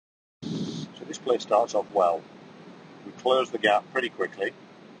This play starts off well. We close the gap pretty quickly.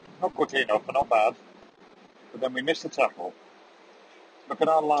 Not quickly enough, but not bad. But then we miss the tackle. Look at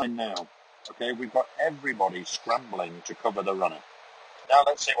our line now. Okay, we've got everybody scrambling to cover the runner. Now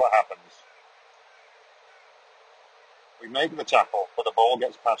let's see what happens. We make the tackle, but the ball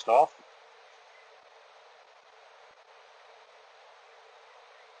gets passed off.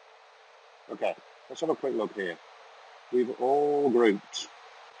 Okay, let's have a quick look here. We've all grouped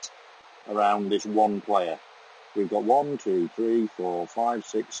around this one player. We've got 1, 2, 3, 4, 5,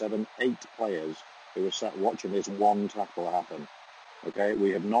 6, 7, 8 players who are sat watching this one tackle happen. Okay,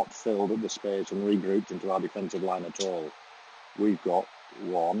 we have not filled up the space and regrouped into our defensive line at all. We've got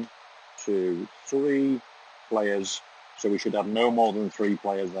 1, 2, 3 players, so we should have no more than 3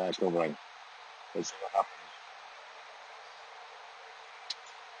 players there covering. Let's see what happens.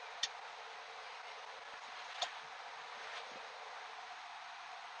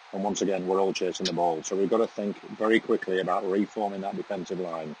 And once again, we're all chasing the ball. So we've got to think very quickly about reforming that defensive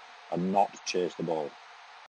line and not chase the ball.